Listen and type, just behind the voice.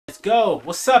go.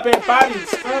 What's up, everybody?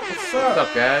 What's up? What's up? What's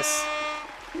up, guys?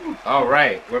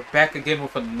 Alright, we're back again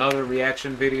with another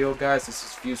reaction video, guys. This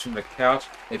is Views from the Couch.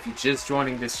 If you're just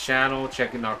joining this channel,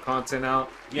 checking our content out,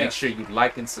 make sure you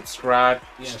like and subscribe,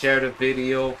 share the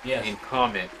video, and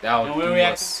comment. And we're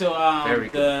reacting to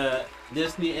the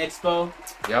Disney Expo.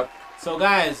 Yep. So,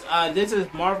 guys, this is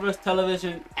Marvelous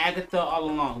Television Agatha All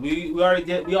Along. We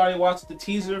already watched the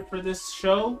teaser for this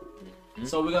show,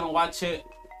 so we're gonna watch it.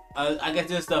 I guess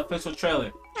this is the official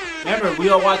trailer. Remember, we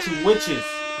are watching witches.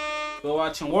 We're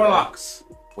watching warlocks.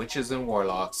 Witches and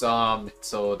warlocks.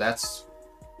 So that's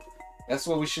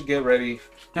what we should get ready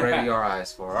our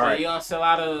eyes for. All right. You also a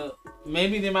lot of,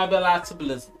 maybe there might be a lot of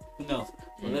symbolism. Who knows?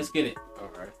 But let's get it.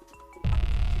 All right.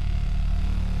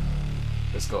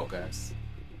 Let's go, guys.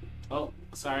 Oh,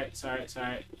 sorry. This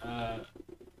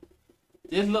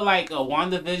look like a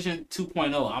WandaVision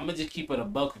 2.0. I'm gonna just keep it a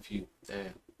buck with you.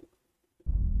 Damn.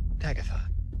 Agatha.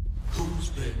 Who's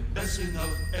been messing up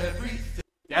everything?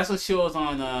 That's what she was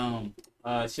on.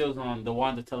 She was on the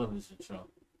Wanda television show.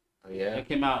 Oh yeah. It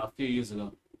came out a few years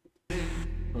ago.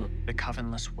 The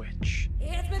Covenless Witch.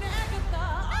 It's been Agatha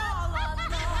all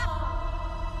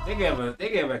along. They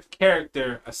gave a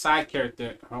character, a side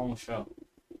character, her own show.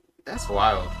 That's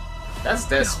wild. That's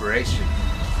desperation.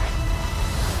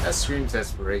 That screams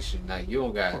desperation. Like you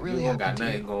don't got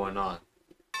nothing going on.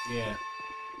 Yeah.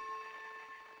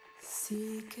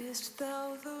 Seekest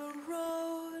thou the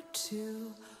road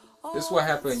to This is what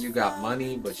happened when you got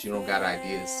money, but you don't got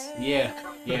ideas. Yeah,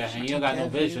 and you don't got no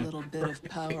vision. Little bit of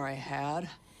power I had.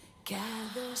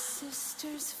 gather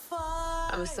sisters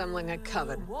far. I'm assembling a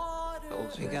coven.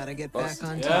 We gotta get back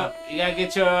on Yeah, top. you gotta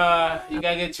get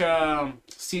your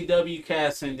CW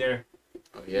cast in there.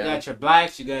 Oh yeah. You got your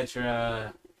blacks, you got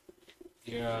your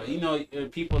you know, your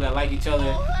people that like each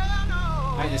other,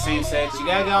 like the same sex. You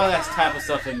gotta get all that type of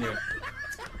stuff in there.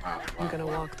 Wow. I'm gonna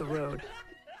walk the road.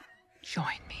 Join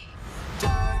me.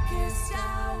 Darkest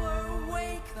hour,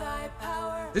 wake thy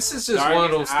power. This is just one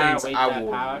of those things Wait, I that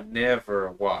will power.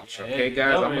 never watch. Yeah, Okay, yeah,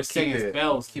 guys, I'm over gonna singing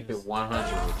spells. keep it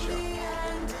 100 with y'all.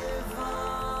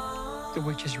 The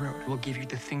Witch's Road will give you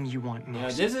the thing you want Yeah,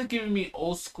 most. this is giving me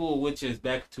old school witches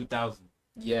back 2000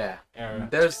 Yeah. era.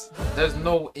 There's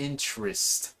no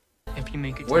interest. If you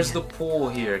make it, Where's the pool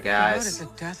here, What guys? is a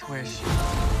death wish?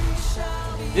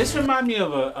 This remind me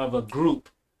of a group.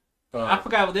 I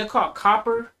forgot what they're called.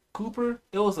 Cooper.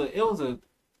 It was a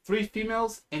 3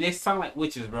 females and they sound like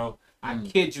witches, bro. I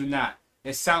kid you not.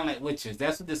 They sound like witches.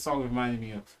 That's what this song reminded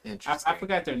me of. Interesting. I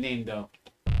forgot their name though.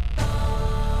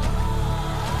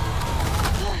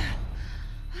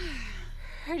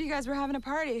 Heard you guys were having a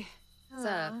party. What's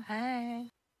up? Hey.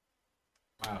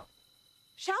 Wow.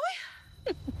 Shall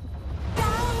we?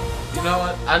 You know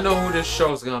what? I know who this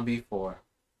show's gonna be for.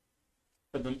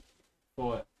 For them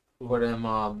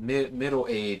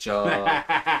middle-aged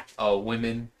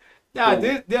women. No,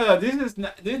 this is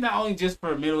not only just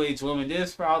for middle-aged women. This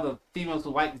is for all the females who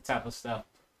like the type of stuff.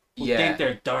 Who think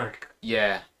they're dark.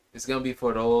 Yeah, it's gonna be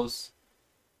for those.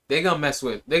 They gonna mess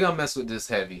with this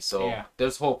heavy. So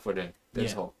there's hope for them.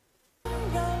 There's hope.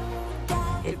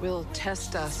 It will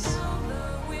test us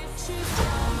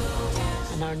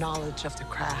and our knowledge of the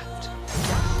craft.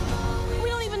 We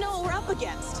don't even know what we're up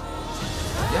against.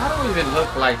 Y'all don't even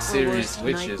look like serious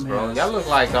witches, bro. Y'all look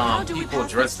like people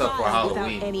dressed up for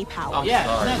Halloween. Any power. I'm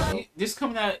sorry, bro. This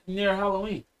coming out near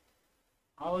Halloween.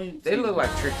 They look like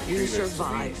trick or You treaters.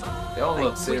 survive. They don't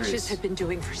look Witches serious. have been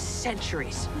doing for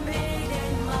centuries.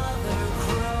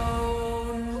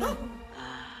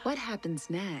 What happens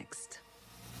next?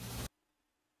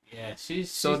 Yeah, she's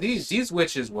So these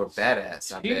witches were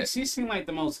badass. I bet. she seemed like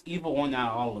the most evil one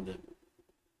out of all of them.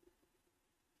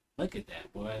 Look at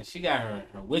that, boy. She got her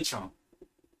witch on.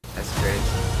 That's crazy.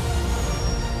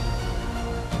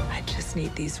 I just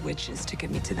need these witches to get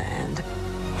me to the end.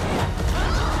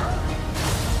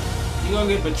 You gonna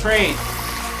get betrayed.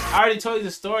 I already told you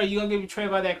the story. You gonna get betrayed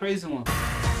by that crazy one.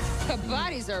 The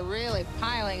bodies are really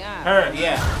piling up. Her,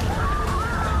 yeah.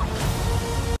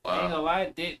 I ain't Wow. gonna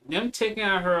lie. Them taking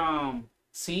out her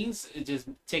scenes is just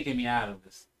taking me out of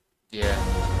this. Yeah.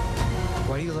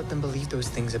 Why do you let them believe those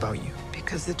things about you?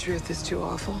 Because the truth is too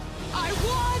awful. I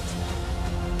want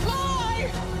my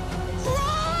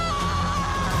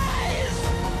prize!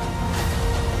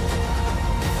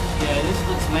 Yeah, this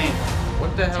looks lame.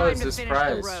 What the hell Time is to this finish the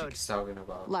prize road. she's talking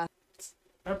about?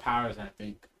 Her powers, I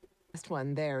think. Last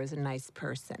one there is a nice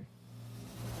person.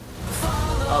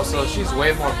 Oh, so she's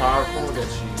way more powerful than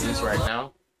she is right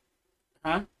now?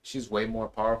 Huh? She's way more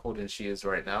powerful than she is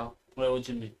right now? What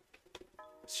you mean?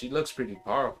 She looks pretty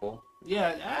powerful.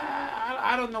 Yeah,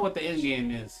 I don't know what the end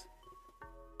game is.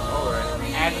 Alright.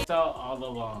 Agatha all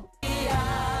along.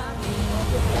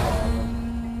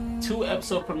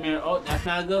 2-episode premiere. Oh, that's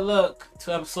not a good look.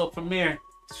 2-episode premiere.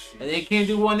 If they can't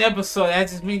do 1 episode, that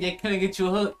just means they couldn't get you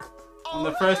hooked on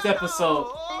the first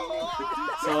episode.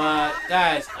 So,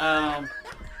 guys,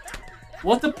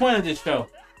 what's the point of this show?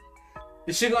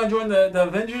 Is she gonna join the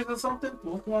Avengers or something?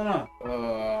 What's going on?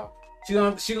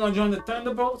 She gonna join the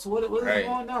Thunderbolts? What is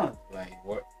going on? Like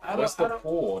what's the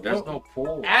pool? There's no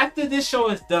pool. After this show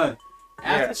is done,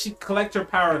 after she collects her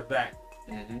powers back,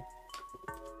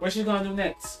 what's she gonna do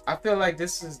next? I feel like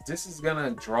this is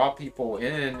gonna draw people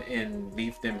in and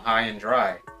leave them high and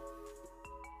dry.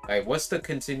 Like, what's the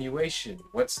continuation?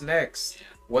 What's next?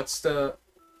 What's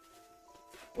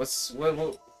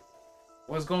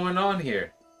going on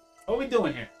here? What we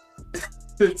doing here?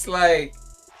 It's like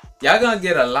y'all gonna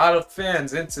get a lot of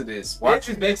fans into this. Watch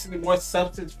is basically more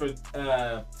substance for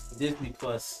Disney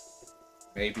Plus.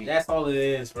 Maybe that's all it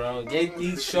is, bro. They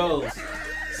need shows.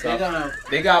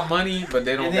 They got money, but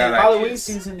they don't and got Halloween ideas.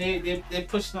 season. They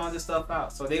pushing all this stuff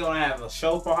out, so they gonna have a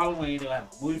show for Halloween. They gonna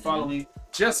have a movie for Halloween.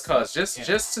 Just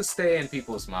to stay in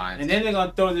people's minds. And then they're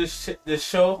gonna throw this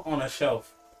show on a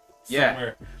shelf.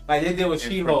 Somewhere. Like they did with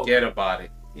She-Hulk. Forget about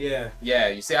it. Yeah. Yeah,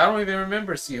 you see, I don't even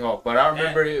remember She-Hulk, but I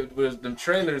remember it was them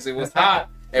trailers. It was hot.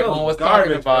 Everyone was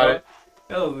talking about it.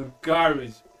 That was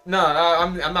garbage. No,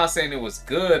 I'm not saying it was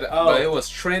good, but it was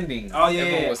trending. Oh yeah,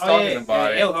 everyone was talking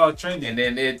about it. It was all trending, and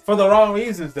then it for the wrong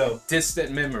reasons though.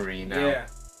 Distant memory now. Yeah,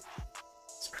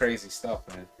 it's crazy stuff,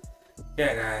 man.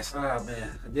 Yeah, guys. Oh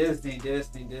man, Disney.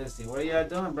 What are y'all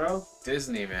doing, bro?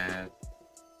 Disney, man.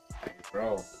 Like,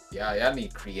 bro, y'all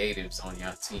need creatives on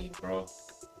your team, bro.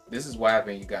 This is what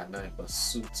happened. You got nothing but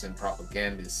suits and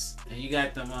propagandists. And you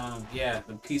got them,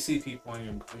 the PC people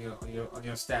on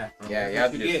your staff. Bro.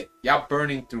 Yeah, y'all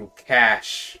burning through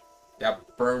cash. Y'all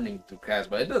burning through cash,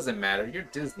 but it doesn't matter. You're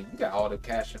Disney. You got all the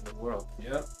cash in the world.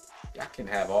 Yep. Y'all can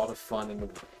have all the fun in the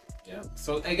world. Yep.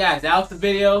 So, hey guys, that was the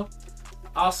video.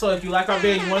 Also, if you like our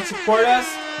video, you want to support us,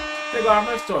 check out our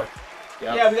merch store.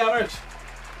 Yep. Yeah, we got merch.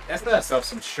 That's us. Sell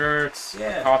some shirts,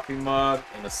 a coffee mug,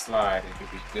 and a slide. It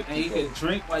could be good. And you can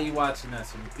drink while you're watching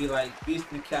us and be like Beast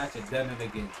and Catch and done it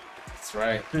again. That's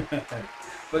right.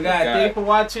 But guys, thank you for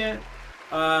watching.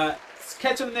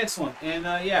 Catch you on the next one. And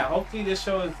yeah, hopefully this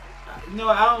show is.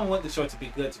 I don't want the show to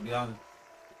be good, to be honest.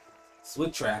 It's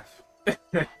witchcraft.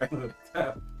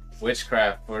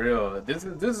 Witchcraft, for real. This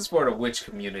is for the witch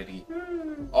community.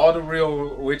 All the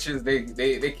real witches,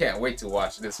 they can't wait to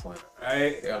watch this one.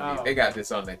 Right? They got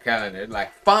this on their calendar.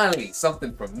 Like, finally,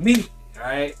 something from me.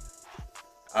 Alright.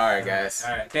 Alright, guys.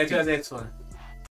 Alright, catch you on the next one.